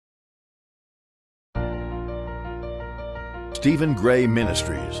Stephen Gray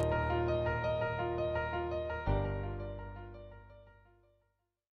Ministries.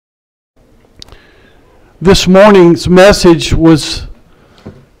 This morning's message was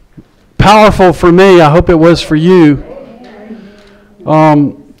powerful for me. I hope it was for you.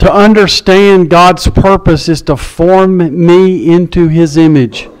 To understand God's purpose is to form me into His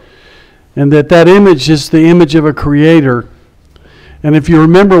image. And that image is the image of a creator. And if you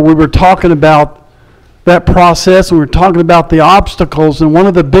remember, we were talking about that process. We were talking about the obstacles. And one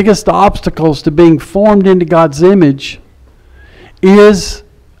of the biggest obstacles to being formed into God's image is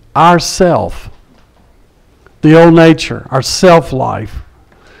ourself. The old nature, our self-life.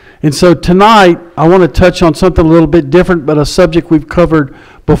 And so tonight, I want to touch on something a little bit different, but a subject we've covered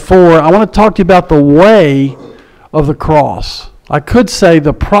before. I want to talk to you about the way of the cross. I could say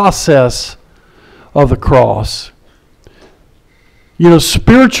the process of the cross. You know,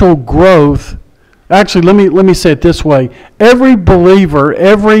 spiritual growth, actually, let me say it this way. Every believer,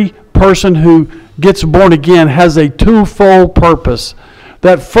 every person who gets born again has a twofold purpose.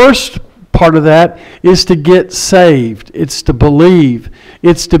 That first part of that is to get saved. It's to believe.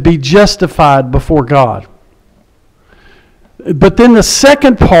 It's to be justified before God. But then the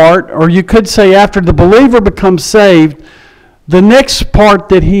second part, or you could say after the believer becomes saved, the next part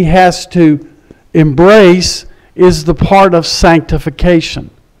that he has to embrace is the part of sanctification.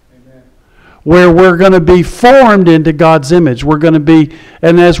 Amen. Where we're going to be formed into God's image. We're going to be,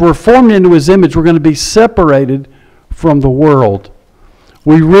 and as we're formed into His image, we're going to be separated from the world.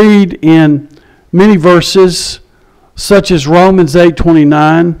 We read in many verses, such as Romans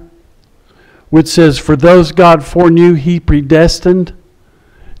 8:29, which says, "For those God foreknew, He predestined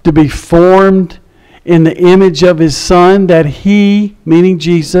to be formed in the image of His Son, that He," meaning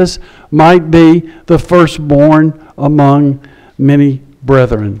Jesus, "might be the firstborn among many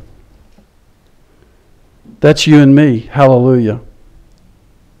brethren." That's you and me. Hallelujah.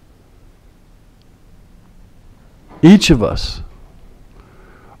 Each of us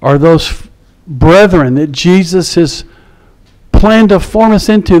are those brethren that Jesus has planned to form us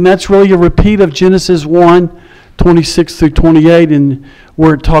into. And that's really a repeat of Genesis 1:26 through 28, and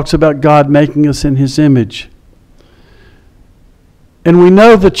where it talks about God making us in His image. And we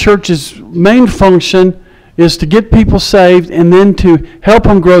know the church's main function is to get people saved and then to help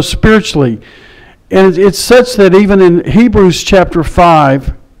them grow spiritually. And it's such that even in Hebrews chapter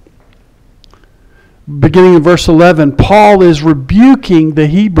 5, beginning in verse 11, Paul is rebuking the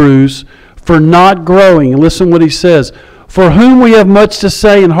Hebrews for not growing. And listen what he says. "For whom we have much to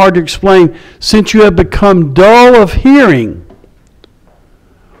say and hard to explain, since you have become dull of hearing.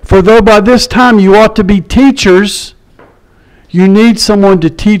 For though by this time you ought to be teachers, you need someone to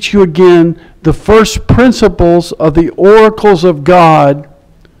teach you again the first principles of the oracles of God,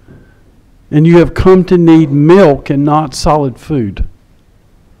 and you have come to need milk and not solid food.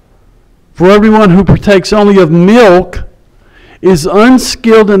 For everyone who partakes only of milk is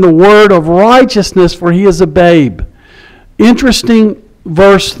unskilled in the word of righteousness, for he is a babe." Interesting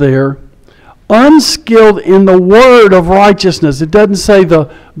verse there. Unskilled in the word of righteousness. It doesn't say the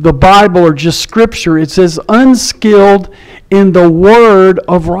Bible or just Scripture. It says unskilled in the word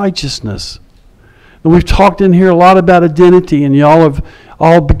of righteousness. And we've talked in here a lot about identity, and y'all have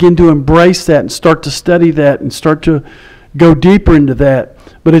all begin to embrace that and start to study that and start to go deeper into that.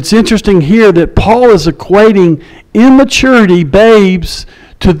 But it's interesting here that Paul is equating immaturity, babes,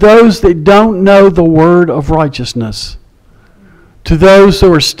 to those that don't know the word of righteousness. To those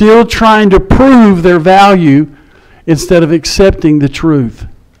who are still trying to prove their value instead of accepting the truth.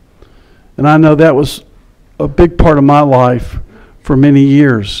 And I know that was a big part of my life for many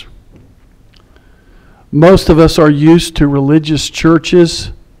years. Most of us are used to religious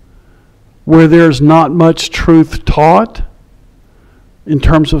churches where there's not much truth taught in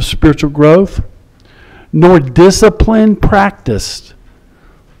terms of spiritual growth, nor discipline practiced.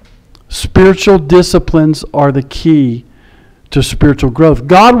 Spiritual disciplines are the key to spiritual growth.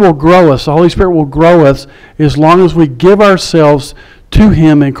 God will grow us. The Holy Spirit will grow us as long as we give ourselves to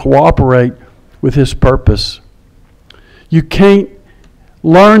Him and cooperate with His purpose. You can't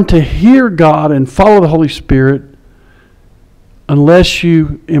learn to hear God and follow the Holy Spirit unless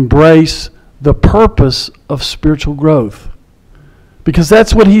you embrace the purpose of spiritual growth. Because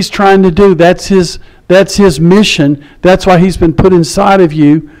that's what He's trying to do. That's His mission. That's why He's been put inside of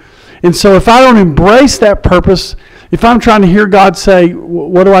you. And so if I don't embrace that purpose, if I'm trying to hear God say,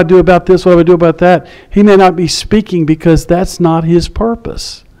 what do I do about this? What do I do about that? He may not be speaking because that's not His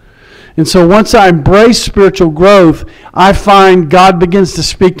purpose. And so once I embrace spiritual growth, I find God begins to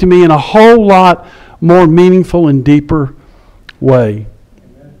speak to me in a whole lot more meaningful and deeper way.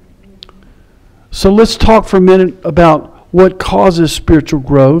 So let's talk for a minute about what causes spiritual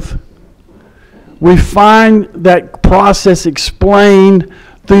growth. We find that process explained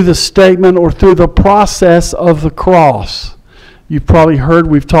through the statement or through the process of the cross. You've probably heard,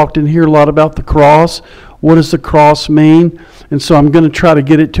 we've talked in here a lot about the cross. What does the cross mean? And so I'm going to try to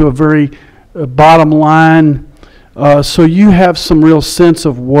get it to a very bottom line so you have some real sense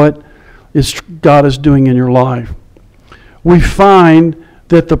of what God is doing in your life. We find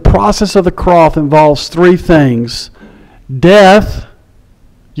that the process of the cross involves three things. Death.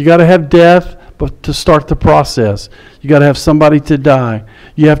 You got to have death but to start the process. You got to have somebody to die.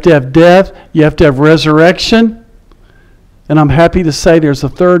 You have to have death. You have to have resurrection. And I'm happy to say there's a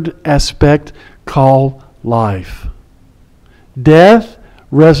third aspect called life. Death,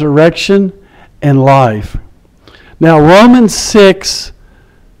 resurrection, and life. Now, Romans 6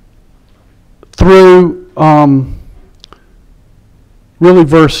 through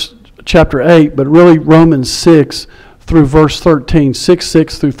really chapter 8, but really Romans 6 through verse 13,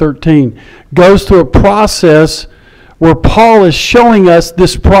 6 through 13, goes through a process where Paul is showing us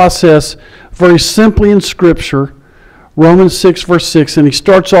this process very simply in Scripture. Romans 6 verse 6, and he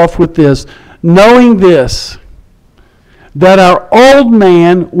starts off with this: knowing this, that our old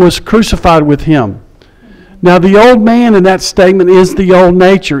man was crucified with him. Now the old man in that statement is the old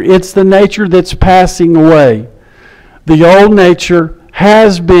nature. It's the nature that's passing away. The old nature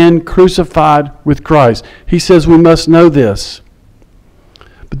has been crucified with Christ. He says we must know this.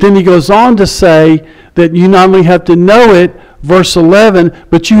 But then he goes on to say that you not only have to know it, verse 11,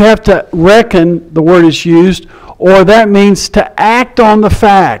 but you have to reckon, the word is used, or that means to act on the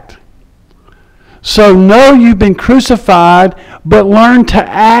fact. So know you've been crucified, but learn to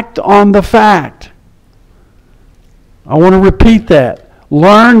act on the fact. I want to repeat that.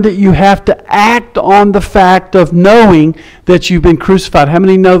 Learn that you have to act on the fact of knowing that you've been crucified. How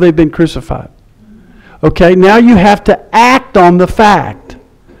many know they've been crucified? Okay, now you have to act on the fact.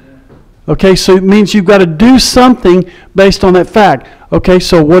 Okay, so it means you've got to do something based on that fact. Okay,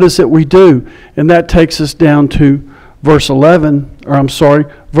 so what is it we do? And that takes us down to verse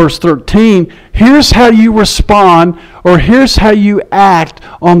 13. Here's how you respond, or here's how you act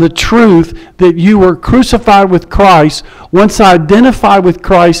on the truth that you were crucified with Christ. Once I identify with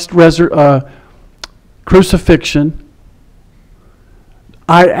Christ's crucifixion,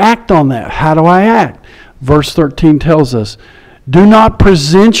 I act on that. How do I act? Verse 13 tells us, do not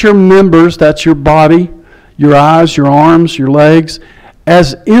present your members, that's your body, your eyes, your arms, your legs,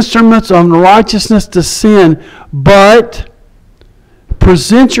 as instruments of unrighteousness to sin, but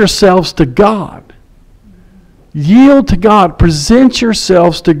present yourselves to God. Yield to God. Present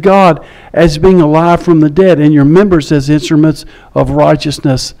yourselves to God as being alive from the dead, and your members as instruments of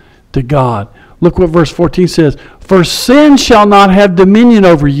righteousness to God. Look what verse 14 says. For sin shall not have dominion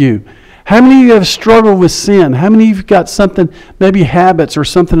over you. How many of you have struggled with sin? How many of you have got something, maybe habits or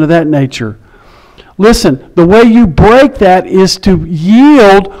something of that nature? Listen, the way you break that is to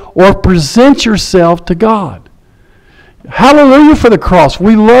yield or present yourself to God. Hallelujah for the cross.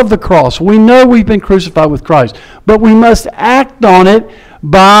 We love the cross. We know we've been crucified with Christ. But we must act on it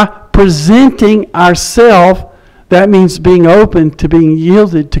by presenting ourselves. That means being open to being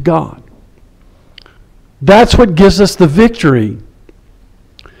yielded to God. That's what gives us the victory.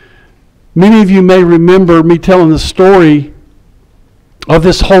 Many of you may remember me telling the story of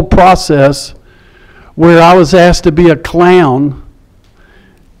this whole process where I was asked to be a clown.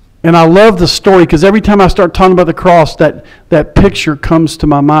 And I love the story because every time I start talking about the cross, that picture comes to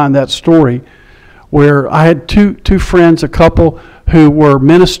my mind, that story, where I had two friends, a couple who were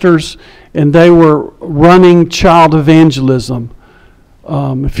ministers, and they were running child evangelism.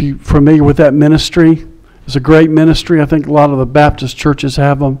 If you're familiar with that ministry, it's a great ministry. I think a lot of the Baptist churches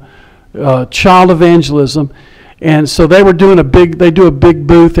have them. Child evangelism. And so they were doing they do a big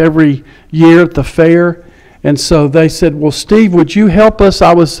booth every year at the fair. And so they said, well, Steve, would you help us?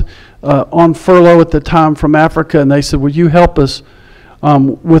 I was on furlough at the time from Africa, and they said, would you help us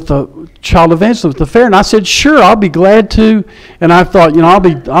with the child evangelism at the fair? And I said, sure, I'll be glad to. And I thought,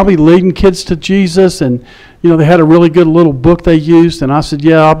 I'll be leading kids to Jesus. And, they had a really good little book they used. And I said,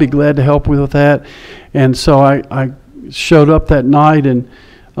 yeah, I'll be glad to help with that. And so I showed up that night and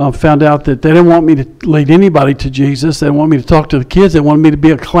found out that they didn't want me to lead anybody to Jesus. They didn't want me to talk to the kids. They wanted me to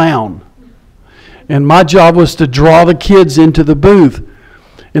be a clown. And my job was to draw the kids into the booth.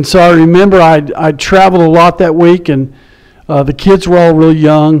 And so I remember I'd traveled a lot that week, and the kids were all really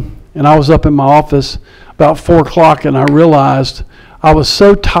young, and I was up in my office about 4 o'clock, and I realized I was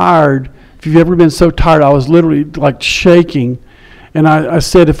so tired. If you've ever been so tired, I was literally like shaking. And I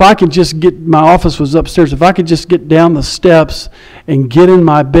said, if I could just my office was upstairs, if I could just get down the steps and get in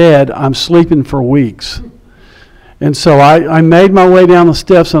my bed, I'm sleeping for weeks. And so I made my way down the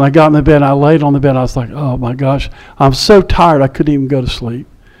steps, and I got in the bed. I laid on the bed. I was like, oh, my gosh. I'm so tired I couldn't even go to sleep.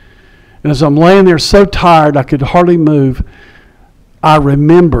 And as I'm laying there so tired I could hardly move, I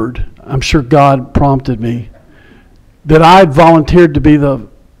remembered, I'm sure God prompted me, that I had volunteered to be the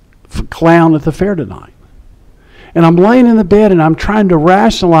clown at the fair tonight. And I'm laying in the bed, and I'm trying to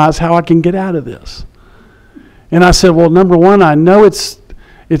rationalize how I can get out of this. And I said, well, number one, I know it's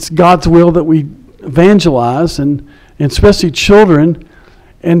God's will that we evangelize, and especially children.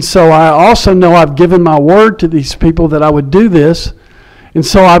 And so I also know I've given my word to these people that I would do this. And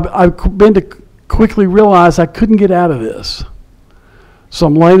so I've been to quickly realize I couldn't get out of this. So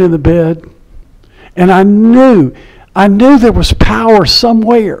I'm laying in the bed, and I knew there was power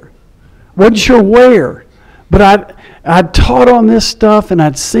somewhere. Wasn't sure where, but I'd taught on this stuff, and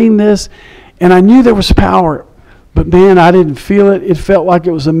I'd seen this, and I knew there was power. But man, I didn't feel it. It felt like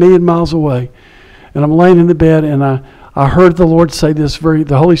it was a million miles away. And I'm laying in the bed, and I heard the Lord say this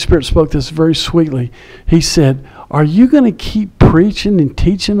the Holy Spirit spoke this very sweetly. He said, are you going to keep preaching and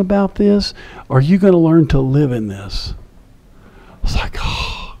teaching about this, or are you going to learn to live in this? I was like,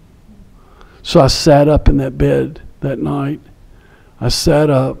 oh. So I sat up in that bed that night. I sat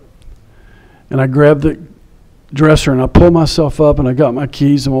up, and I grabbed the dresser, and I pulled myself up, and I got my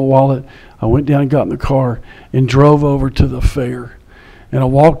keys and my wallet. I went down and got in the car and drove over to the fair. And I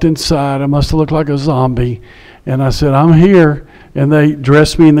walked inside. I must have looked like a zombie. And I said, I'm here. And they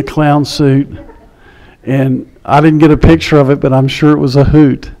dressed me in the clown suit. And I didn't get a picture of it, but I'm sure it was a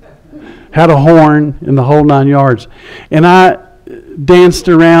hoot. Had a horn in the whole 9 yards. And I danced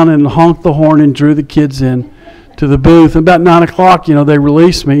around and honked the horn and drew the kids in to the booth. And about 9 o'clock, they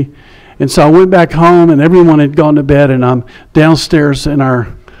released me. And so I went back home, and everyone had gone to bed. And I'm downstairs in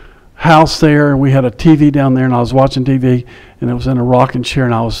our house there, and we had a TV down there, and I was watching TV, and it was in a rocking chair,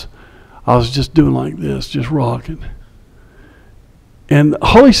 and I was just doing like this, just rocking. And the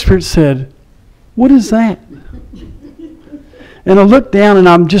Holy Spirit said, what is that? And I looked down, and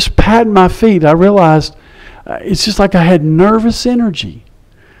I'm just patting my feet. I realized it's just like I had nervous energy.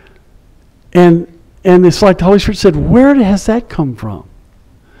 And it's like the Holy Spirit said, where has that come from?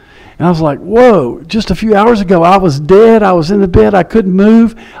 And I was like, whoa, just a few hours ago, I was dead. I was in the bed. I couldn't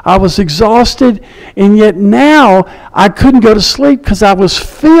move. I was exhausted. And yet now I couldn't go to sleep because I was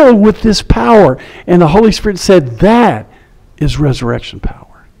filled with this power. And the Holy Spirit said, that is resurrection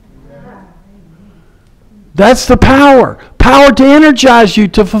power. That's the power. Power to energize you,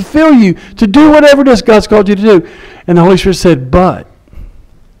 to fulfill you, to do whatever it is God's called you to do. And the Holy Spirit said, but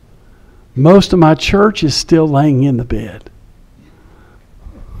most of my church is still laying in the bed.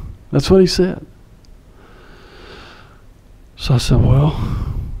 That's what he said. So I said, well,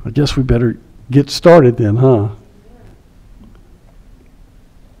 I guess we better get started then, huh?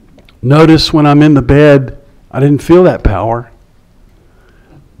 Notice when I'm in the bed, I didn't feel that power.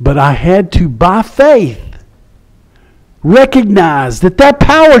 But I had to, by faith, recognize that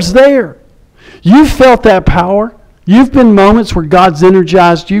power's there. You felt that power. You've been moments where God's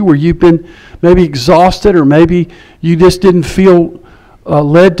energized you, where you've been maybe exhausted, or maybe you just didn't feel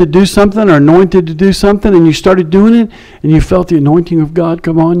led to do something or anointed to do something, and you started doing it, and you felt the anointing of God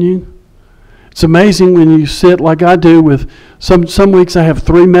come on you. It's amazing when you sit like I do with some weeks I have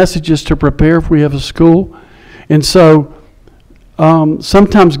 3 messages to prepare if we have a school. And so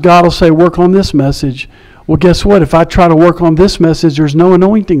sometimes God will say, work on this message. Well, guess what? If I try to work on this message, there's no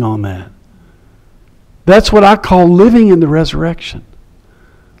anointing on that. That's what I call living in the resurrection.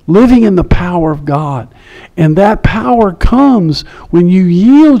 Living in the power of God. And that power comes when you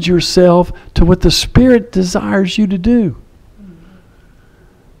yield yourself to what the Spirit desires you to do.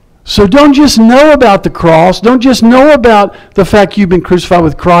 So don't just know about the cross. Don't just know about the fact you've been crucified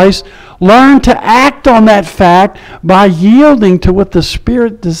with Christ. Learn to act on that fact by yielding to what the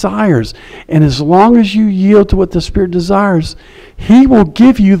Spirit desires. And as long as you yield to what the Spirit desires, He will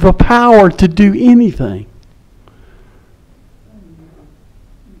give you the power to do anything.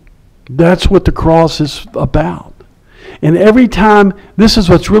 That's what the cross is about. And every time, this is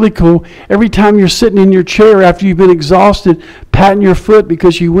what's really cool, every time you're sitting in your chair after you've been exhausted, patting your foot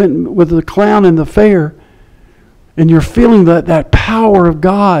because you went with the clown in the fair, and you're feeling that power of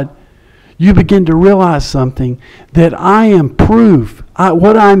God, you begin to realize something, that I am proof.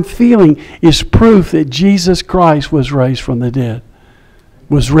 What I'm feeling is proof that Jesus Christ was raised from the dead,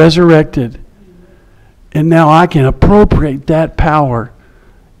 was resurrected. And now I can appropriate that power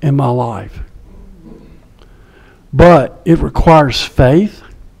in my life. But it requires faith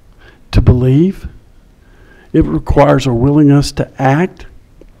to believe. It requires a willingness to act.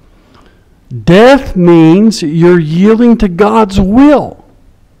 Death means you're yielding to God's will.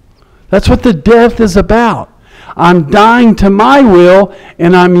 That's what the death is about. I'm dying to my will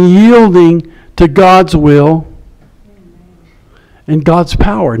and I'm yielding to God's will and God's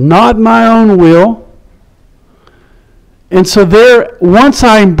power, not my own will. And so there, once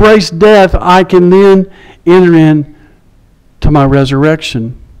I embrace death, I can then enter in to my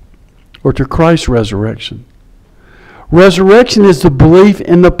resurrection, or to Christ's resurrection. Resurrection is the belief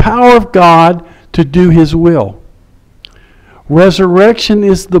in the power of God to do His will. Resurrection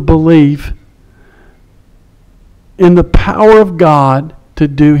is the belief in the power of God to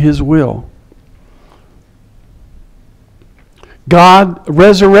do His will.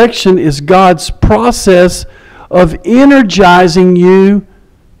 Resurrection is God's process of energizing you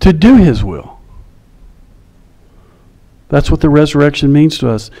to do His will. That's what the resurrection means to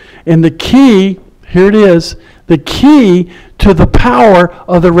us. And the key, here it is, the key to the power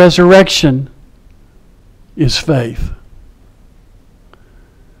of the resurrection is faith.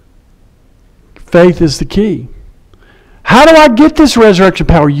 Faith is the key. How do I get this resurrection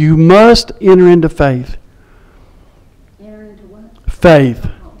power? You must enter into faith. Enter into what? Faith.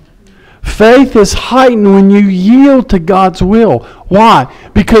 Faith is heightened when you yield to God's will. Why?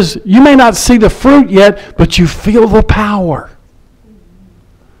 Because you may not see the fruit yet, but you feel the power.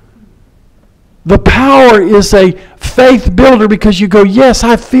 The power is a faith builder because you go, yes,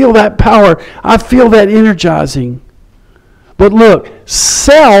 I feel that power. I feel that energizing. But look,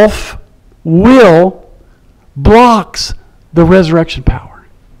 self-will blocks the resurrection power.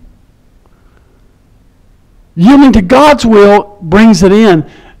 Yielding to God's will brings it in.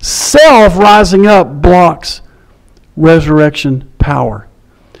 Self rising up blocks resurrection power.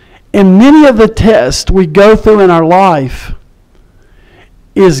 And many of the tests we go through in our life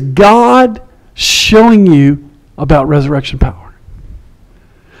is God showing you about resurrection power.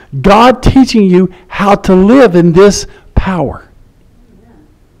 God teaching you how to live in this power.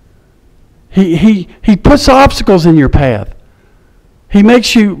 He puts obstacles in your path. He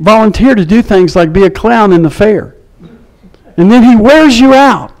makes you volunteer to do things like be a clown in the fair. And then He wears you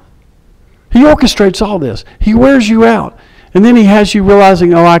out. He orchestrates all this. He wears you out. And then He has you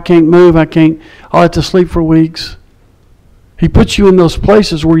realizing, oh, I can't move. I'll have to sleep for weeks. He puts you in those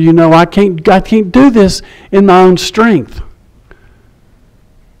places where you know, I can't do this in my own strength.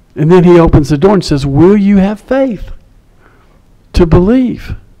 And then He opens the door and says, will you have faith to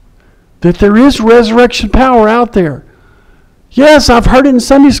believe that there is resurrection power out there? Yes, I've heard it in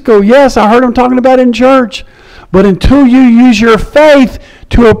Sunday school. Yes, I heard them talking about it in church. But until you use your faith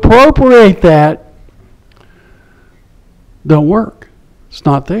to appropriate that, don't work. It's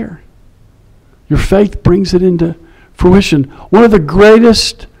not there. Your faith brings it into fruition. One of the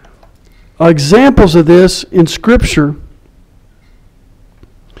greatest examples of this in Scripture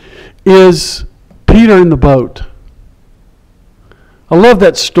is Peter in the boat. I love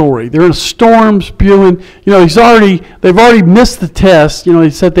that story. They're in a storm spewing. They've already missed the test. He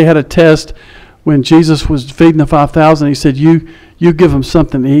said they had a test when Jesus was feeding the 5,000. He said, you give them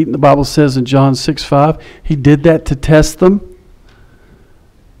something to eat. And the Bible says in John 6:5, He did that to test them.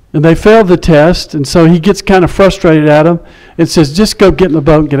 And they failed the test. And so He gets kind of frustrated at them and says, just go get in the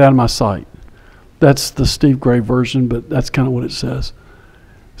boat and get out of my sight. That's the Steve Gray version, but that's kind of what it says.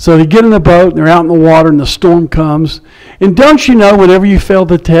 So they get in the boat, and they're out in the water, and the storm comes. And don't you know, whenever you fail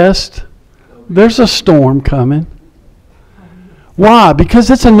the test, there's a storm coming. Why? Because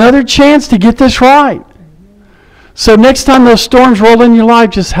it's another chance to get this right. So next time those storms roll in your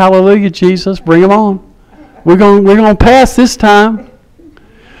life, just hallelujah, Jesus, bring them on. We're going to pass this time.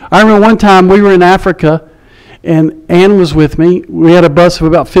 I remember one time we were in Africa, and Ann was with me. We had a bus of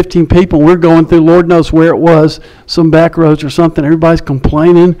about 15 people. We're going through, Lord knows where it was, some back roads or something. Everybody's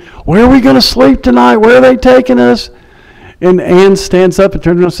complaining. Where are we going to sleep tonight? Where are they taking us? And Ann stands up and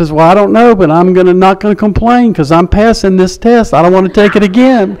turns around and says, well, I don't know, but I'm not going to complain because I'm passing this test. I don't want to take it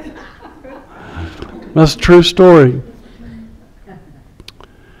again. That's a true story.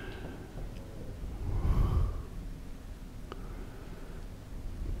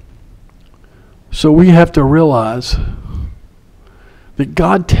 So we have to realize that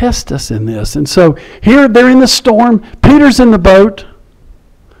God tests us in this. And so here they're in the storm. Peter's in the boat.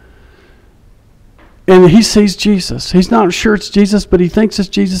 And he sees Jesus. He's not sure it's Jesus, but he thinks it's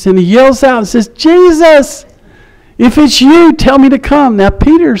Jesus. And he yells out and says, Jesus, if it's you, tell me to come. Now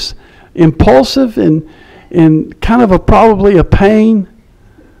Peter's impulsive and kind of probably a pain.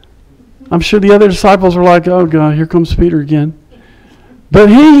 I'm sure the other disciples were like, oh God, here comes Peter again. But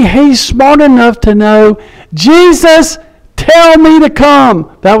he's smart enough to know, Jesus, tell me to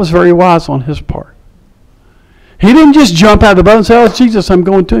come. That was very wise on his part. He didn't just jump out of the boat and say, oh, it's Jesus, I'm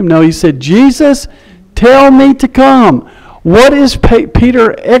going to him. No, he said, Jesus, tell me to come. What is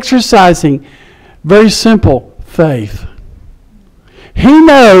Peter exercising? Very simple. faith. He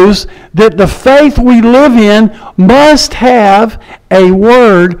knows that the faith we live in must have a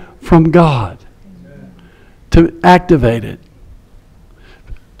word from God to activate it.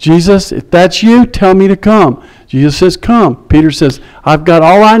 Jesus, if that's you, tell me to come. Jesus says, come. Peter says, I've got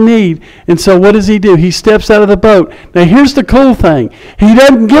all I need. And so what does he do? He steps out of the boat. Now here's the cool thing. He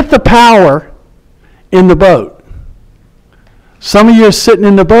doesn't get the power in the boat. Some of you are sitting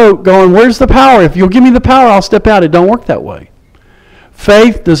in the boat going, where's the power? If you'll give me the power, I'll step out. It don't work that way.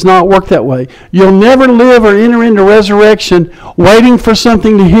 Faith does not work that way. You'll never live or enter into resurrection waiting for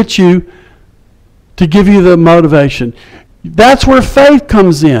something to hit you to give you the motivation. That's where faith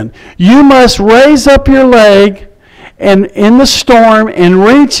comes in. You must raise up your leg and in the storm and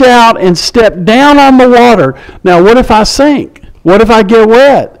reach out and step down on the water. Now, what if I sink? What if I get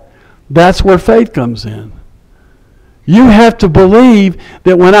wet? That's where faith comes in. You have to believe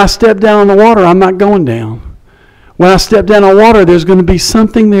that when I step down on the water, I'm not going down. When I step down on water, there's going to be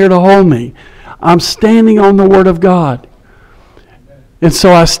something there to hold me. I'm standing on the Word of God. And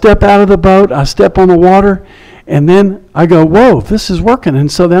so I step out of the boat, I step on the water, and then I go, whoa, this is working.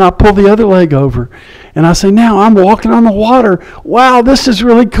 And so then I pull the other leg over. And I say, now I'm walking on the water. Wow, this is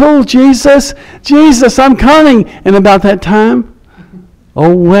really cool, Jesus. Jesus, I'm coming. And about that time,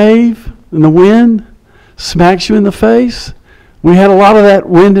 a wave and the wind smacks you in the face. We had a lot of that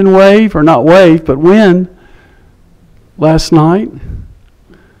wind and wave, or not wave, but wind last night.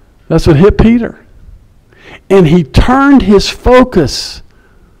 That's what hit Peter. And he turned his focus.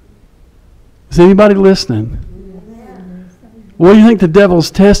 Is anybody listening? What do you think the devil's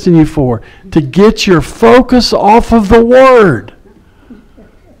testing you for? To get your focus off of the Word.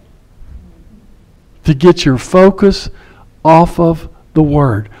 To get your focus off of the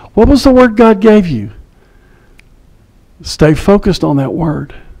Word. What was the word God gave you? Stay focused on that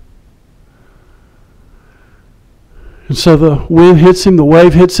Word. And so the wind hits him, the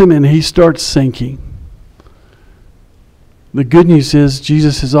wave hits him, and he starts sinking. The good news is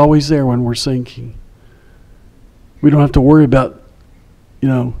Jesus is always there when we're sinking. We don't have to worry about,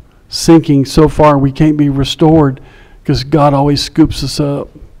 sinking so far we can't be restored because God always scoops us up.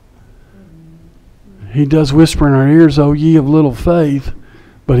 He does whisper in our ears, "O ye of little faith,"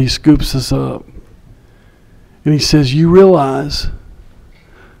 but he scoops us up. And he says, you realize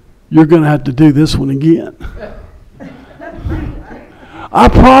you're going to have to do this one again. I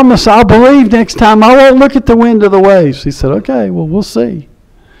promise I'll believe next time. I won't look at the wind or the waves. He said, okay, well, we'll see.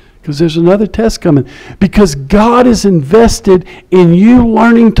 Because there's another test coming. Because God is invested in you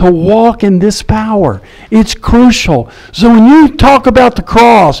learning to walk in this power. It's crucial. So when you talk about the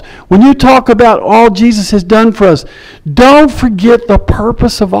cross, when you talk about all Jesus has done for us, don't forget the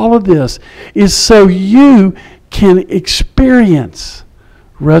purpose of all of this is so you can experience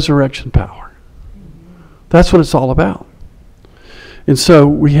resurrection power. That's what it's all about. And so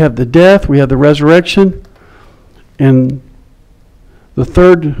we have the death, we have the resurrection, and the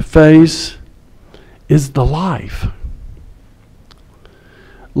third phase is the life.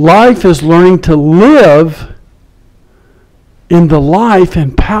 Life is learning to live in the life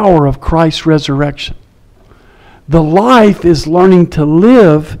and power of Christ's resurrection. The life is learning to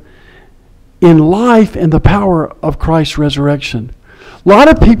live in life and the power of Christ's resurrection. A lot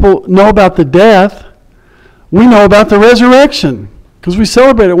of people know about the death. We know about the resurrection because we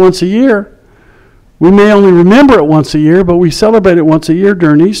celebrate it once a year. We may only remember it once a year, but we celebrate it once a year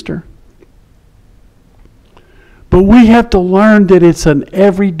during Easter. But we have to learn that it's an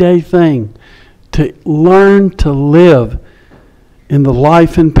everyday thing to learn to live in the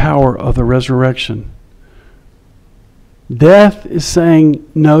life and power of the resurrection. Death is saying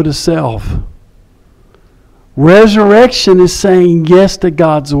no to self. Resurrection is saying yes to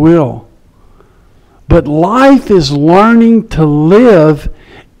God's will. But life is learning to live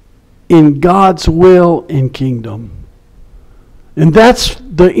in God's will and kingdom. And that's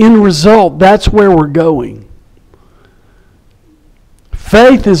the end result. That's where we're going.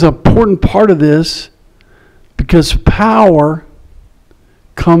 Faith is an important part of this because power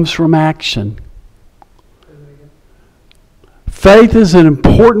comes from action. Faith is an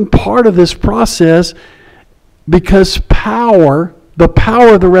important part of this process because power, the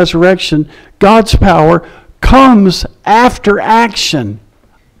power of the resurrection, God's power, comes after action.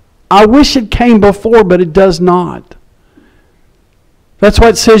 I wish it came before, but it does not. That's why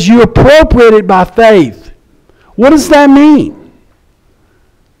it says you appropriate it by faith. What does that mean?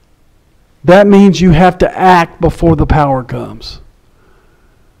 That means you have to act before the power comes.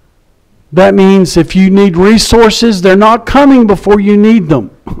 That means if you need resources, they're not coming before you need them.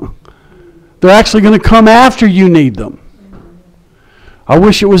 They're actually going to come after you need them. I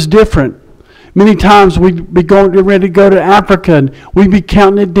wish it was different. Many times we'd be getting ready to go to Africa, and we'd be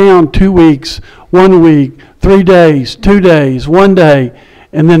counting it down 2 weeks, 1 week, 3 days, 2 days, 1 day,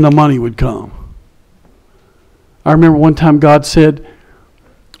 and then the money would come. I remember one time God said,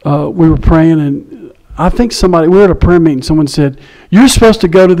 we were praying, and I think we were at a prayer meeting, someone said, "You're supposed to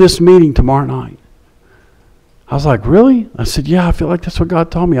go to this meeting tomorrow night." I was like, "Really?" I said, "Yeah, I feel like that's what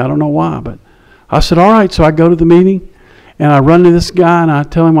God told me. I don't know why." But I said, "All right." So I go to the meeting, and I run to this guy, and I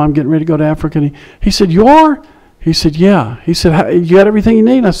tell him I'm getting ready to go to Africa. And he said, "You are?" He said, "Yeah." He said, "You got everything you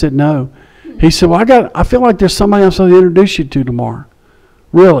need?" And I said, "No." He said, "Well, I feel like there's somebody I'm supposed to introduce you to tomorrow."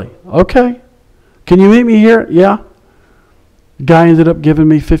 "Really?" "Okay. Can you meet me here?" "Yeah." The guy ended up giving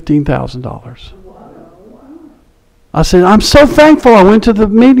me $15,000. I said, "I'm so thankful I went to the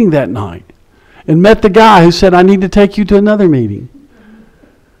meeting that night and met the guy who said, I need to take you to another meeting."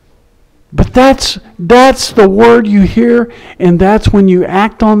 But that's the word you hear, and that's when you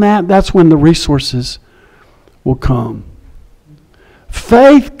act on that, that's when the resources will come.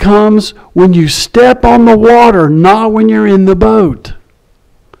 Faith comes when you step on the water, not when you're in the boat.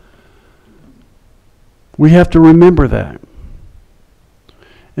 We have to remember that.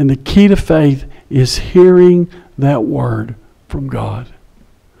 And the key to faith is hearing that word from God.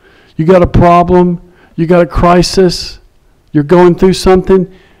 You got a problem, you got a crisis, you're going through something,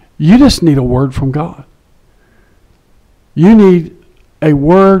 you just need a word from God. You need a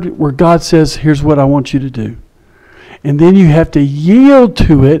word where God says, "Here's what I want you to do." And then you have to yield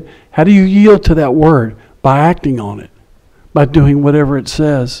to it. How do you yield to that word? By acting on it, by doing whatever it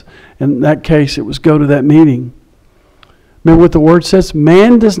says. In that case, it was go to that meeting. Remember what the word says?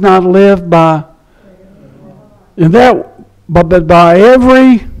 Man does not live by, but by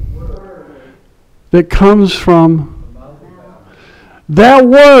every that comes from. That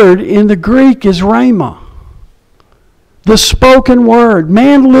word in the Greek is rhema. The spoken word.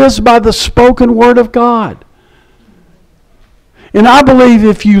 Man lives by the spoken word of God. And I believe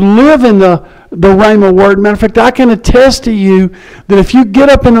if you live in the rhema word, matter of fact, I can attest to you that if you get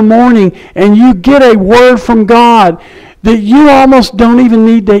up in the morning and you get a word from God, that you almost don't even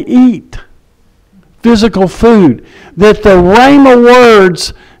need to eat physical food. That the rhema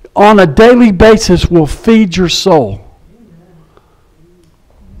words on a daily basis will feed your soul.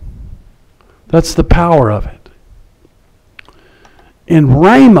 That's the power of it. And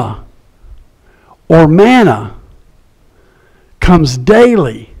rhema or manna comes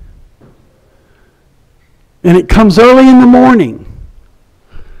daily. And it comes early in the morning.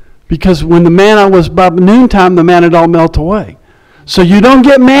 Because when the manna was by noontime, the manna would all melt away. So you don't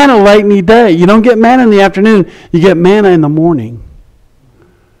get manna late in the day. You don't get manna in the afternoon. You get manna in the morning.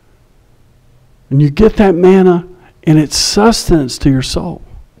 And you get that manna, and it's sustenance to your soul.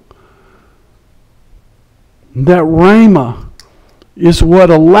 That rhema is what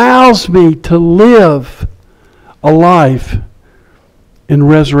allows me to live a life in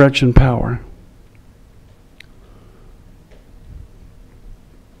resurrection power.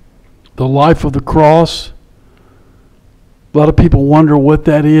 The life of the cross, a lot of people wonder what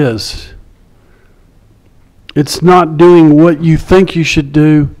that is. It's not doing what you think you should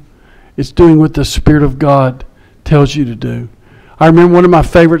do. It's doing what the Spirit of God tells you to do. I remember one of my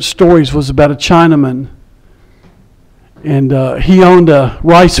favorite stories was about a Chinaman. And he owned a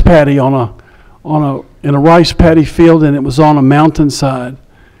rice paddy in a rice paddy field, and it was on a mountainside.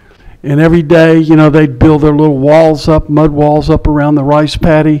 And every day, they'd build their little walls up, mud walls up around the rice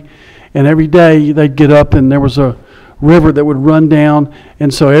paddy. And every day they'd get up, and there was a river that would run down.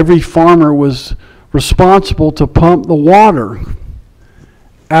 And so every farmer was responsible to pump the water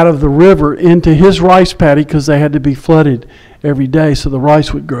out of the river into his rice paddy, because they had to be flooded every day so the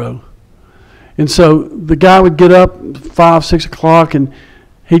rice would grow. And so the guy would get up 5, 6 o'clock, and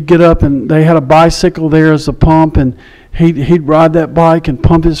he'd get up, and they had a bicycle there as a pump, and he'd ride that bike and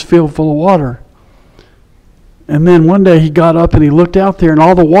pump his field full of water. And then one day he got up and he looked out there, and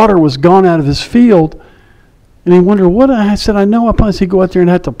all the water was gone out of his field. And he wondered, what? I said, I know I pumped. He'd go out there and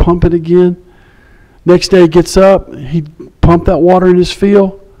have to pump it again. Next day he gets up, he'd pump that water in his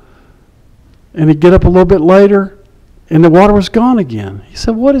field, and he'd get up a little bit later, and the water was gone again. He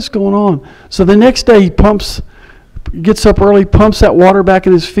said, what is going on? So the next day he gets up early, pumps that water back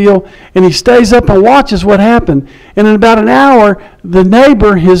in his field, and he stays up and watches what happened. And in about an hour, the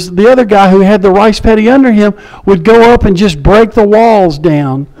neighbor, the other guy who had the rice paddy under him, would go up and just break the walls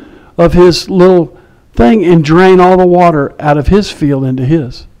down of his little thing and drain all the water out of his field into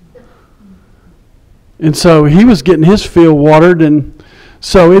his. And so he was getting his field watered, and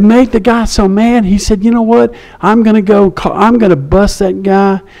So it made the guy so mad. He said, you know what? I'm going to bust that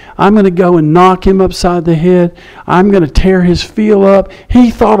guy. I'm going to go and knock him upside the head. I'm going to tear his field up. He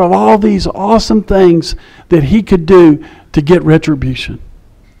thought of all these awesome things that he could do to get retribution.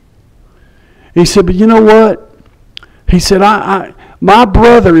 He said, but you know what? He said, my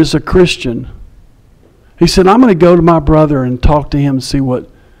brother is a Christian. He said, I'm going to go to my brother and talk to him and see what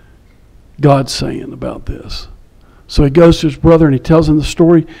God's saying about this. So he goes to his brother and he tells him the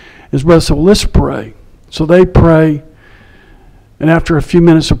story. His brother said, well, let's pray. So they pray. And after a few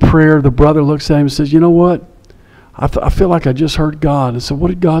minutes of prayer, the brother looks at him and says, you know what? I feel like I just heard God. I said, what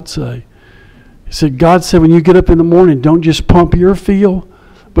did God say? He said, God said, when you get up in the morning, don't just pump your field,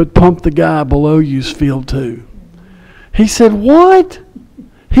 but pump the guy below you's field too. He said, what?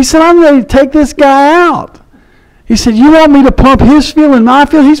 He said, I'm ready to take this guy out. He said, you want me to pump his field and my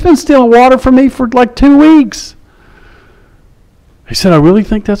field? He's been stealing water from me for like 2 weeks. He said, I really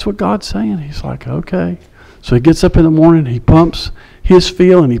think that's what God's saying. He's like, okay. So he gets up in the morning, he pumps his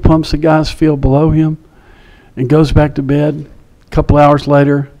field and he pumps the guy's field below him and goes back to bed. A couple hours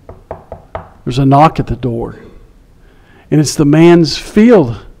later, there's a knock at the door. And it's the man's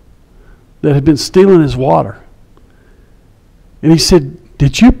field that had been stealing his water. And he said,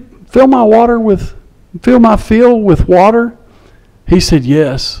 did you fill my field with water? He said,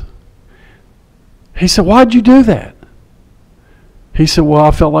 yes. He said, why'd you do that? He said, well,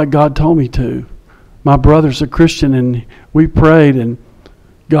 I felt like God told me to. My brother's a Christian and we prayed and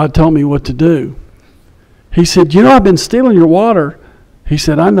God told me what to do. He said, you know, I've been stealing your water. He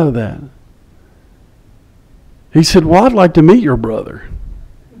said, I know that. He said, well, I'd like to meet your brother.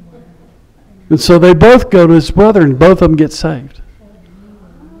 And so they both go to his brother and both of them get saved.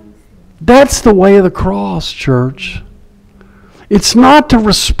 That's the way of the cross, church. It's not to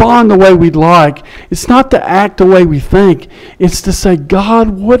respond the way we'd like. It's not to act the way we think. It's to say, God,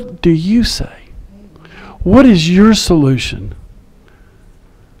 what do you say? What is your solution?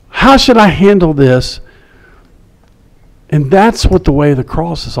 How should I handle this? And that's what the way of the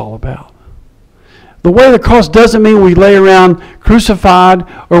cross is all about. The way of the cross doesn't mean we lay around crucified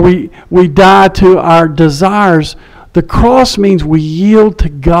or we die to our desires. The cross means we yield to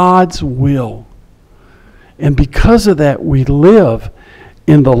God's will. And because of that, we live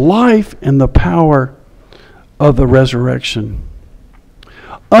in the life and the power of the resurrection.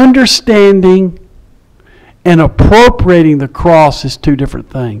 Understanding and appropriating the cross is two different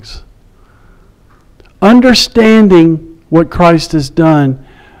things. Understanding what Christ has done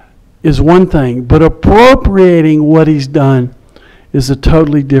is one thing, but appropriating what He's done is a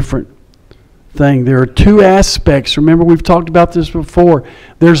totally different thing. There are two aspects. Remember, we've talked about this before.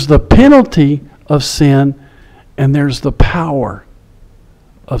 There's the penalty of sin, and there's the power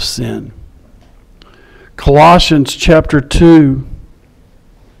of sin. Colossians chapter 2,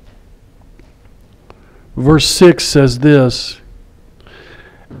 verse 6 says this,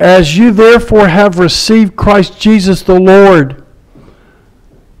 as you therefore have received Christ Jesus the Lord,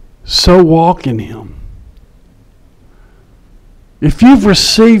 so walk in Him. If you've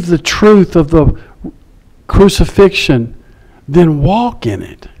received the truth of the crucifixion, then walk in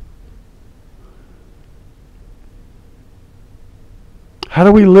it. How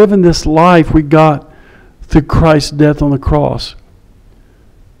do we live in this life we got through Christ's death on the cross?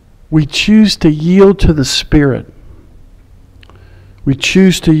 We choose to yield to the Spirit. We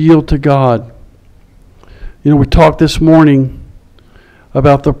choose to yield to God. You know, we talked this morning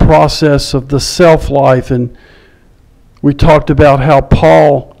about the process of the self-life, and we talked about how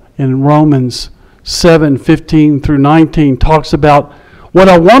Paul in Romans 7:15 through 19 talks about what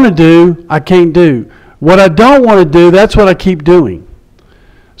I want to do, I can't do. What I don't want to do, that's what I keep doing.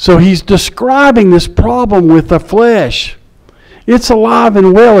 So he's describing this problem with the flesh. It's alive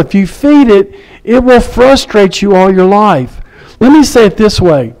and well. If you feed it, it will frustrate you all your life. Let me say it this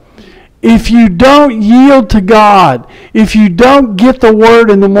way. If you don't yield to God, if you don't get the Word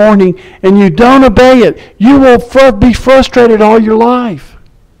in the morning and you don't obey it, you will be frustrated all your life.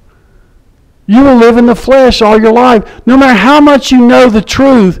 You will live in the flesh all your life. No matter how much you know the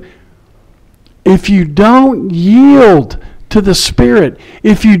truth, if you don't yield to the Spirit,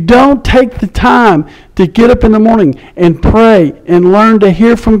 if you don't take the time to get up in the morning and pray and learn to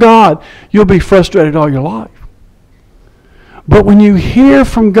hear from God, you'll be frustrated all your life. But when you hear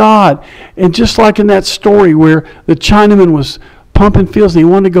from God, and just like in that story where the Chinaman was pumping fields and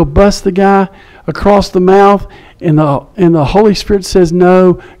he wanted to go bust the guy across the mouth, and the Holy Spirit says,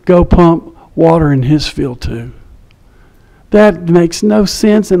 no, go pump water in his field too. That makes no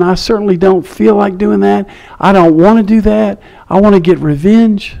sense, and I certainly don't feel like doing that. I don't want to do that. I want to get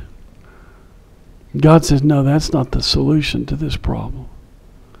revenge. God says, no, that's not the solution to this problem.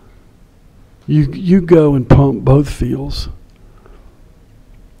 You go and pump both fields.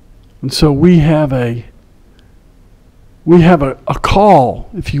 And so we have a call,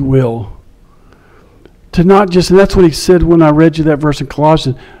 if you will, to not just, and that's what he said when I read you that verse in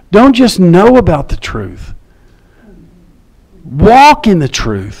Colossians, don't just know about the truth. Walk in the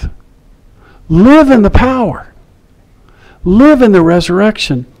truth. Live in the power. Live in the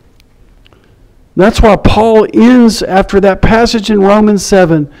resurrection. That's why Paul ends after that passage in Romans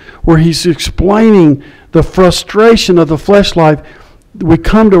 7 where he's explaining the frustration of the flesh life. We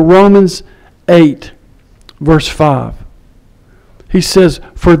come to Romans 8, verse 5. He says,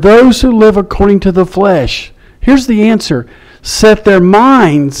 for those who live according to the flesh, here's the answer, set their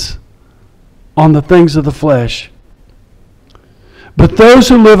minds on the things of the flesh. But those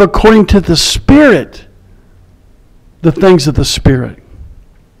who live according to the Spirit, the things of the Spirit.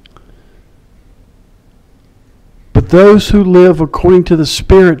 But those who live according to the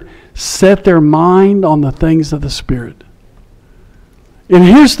Spirit set their mind on the things of the Spirit. And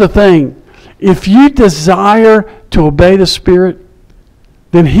here's the thing. If you desire to obey the Spirit,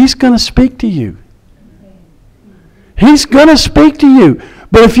 then He's going to speak to you. He's going to speak to you.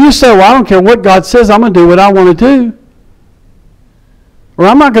 But if you say, well, I don't care what God says, I'm going to do what I want to do. Or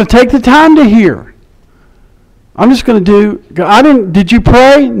I'm not going to take the time to hear. I'm just going to do, did you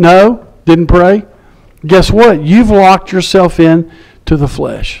pray? No, didn't pray. Guess what? You've locked yourself in to the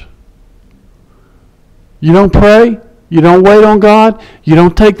flesh. You don't pray. You don't wait on God. You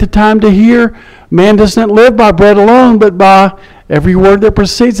don't take the time to hear. Man doesn't live by bread alone, but by every word that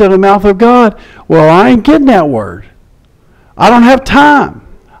proceeds out of the mouth of God. Well, I ain't getting that word. I don't have time.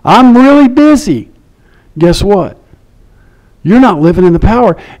 I'm really busy. Guess what? You're not living in the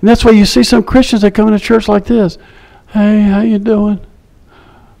power. And that's why you see some Christians that come into church like this. Hey, how you doing?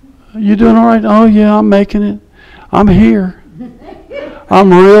 You doing all right? Oh, yeah, I'm making it. I'm here.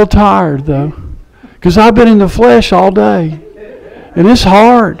 I'm real tired, though, because I've been in the flesh all day, and it's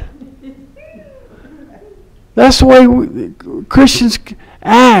hard. That's the way Christians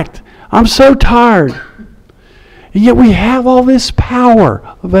act. I'm so tired. And yet we have all this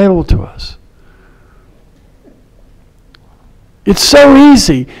power available to us. It's so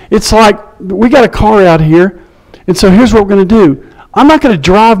easy. It's like we got a car out here, and so here's what we're going to do. I'm not going to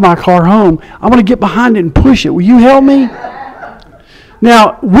drive my car home. I'm going to get behind it and push it. Will you help me?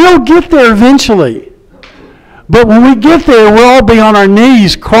 Now, we'll get there eventually. But when we get there, we'll all be on our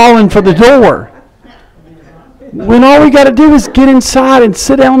knees crawling for the door. When all we got to do is get inside and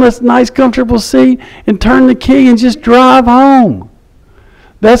sit down on this nice, comfortable seat and turn the key and just drive home.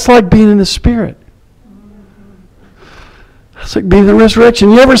 That's like being in the Spirit. That's like being in the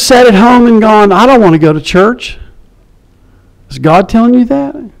resurrection. You ever sat at home and gone, I don't want to go to church? Is God telling you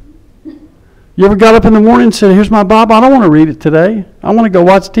that? You ever got up in the morning and said, here's my Bible, I don't want to read it today. I want to go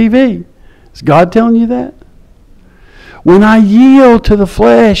watch TV. Is God telling you that? When I yield to the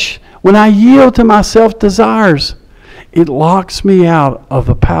flesh, when I yield to my self-desires, it locks me out of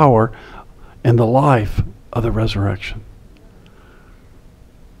the power and the life of the resurrection.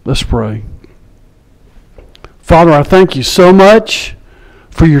 Let's pray. Father, I thank you so much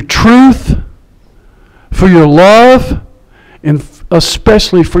for your truth, for your love, and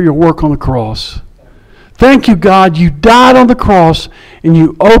especially for your work on the cross. Thank you, God. You died on the cross and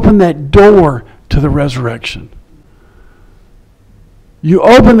you opened that door to the resurrection. You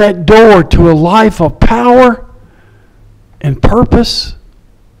opened that door to a life of power and purpose.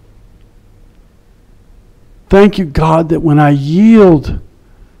 Thank you, God, that when I yield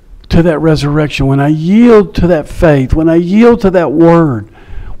to that resurrection, when I yield to that faith, when I yield to that word,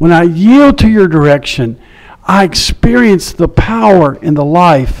 when I yield to your direction, I experience the power and the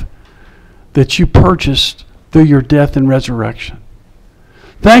life that you purchased through your death and resurrection.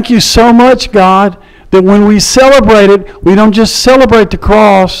 Thank you so much, God, that when we celebrate it, we don't just celebrate the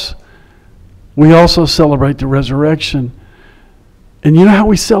cross, we also celebrate the resurrection. And you know how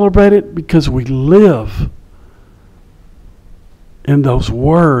we celebrate it? Because we live in those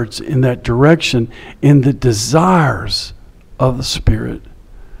words, in that direction, in the desires of the Spirit.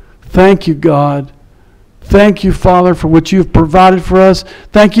 Thank you, God. Thank you, Father, for what you've provided for us.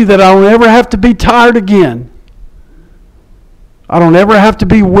 Thank you that I don't ever have to be tired again. I don't ever have to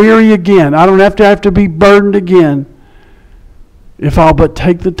be weary again. I don't have to be burdened again. If I'll but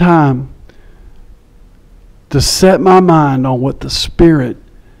take the time to set my mind on what the Spirit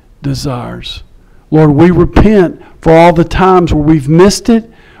desires. Lord, we repent for all the times where we've missed it,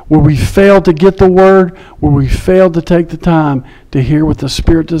 where we failed to get the word, where we failed to take the time to hear what the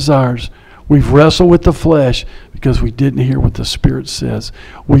Spirit desires. We've wrestled with the flesh because we didn't hear what the Spirit says.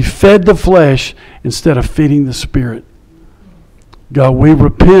 We fed the flesh instead of feeding the Spirit. God, we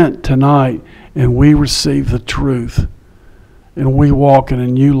repent tonight and we receive the truth. And we walk in a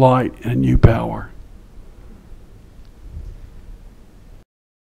new light and a new power.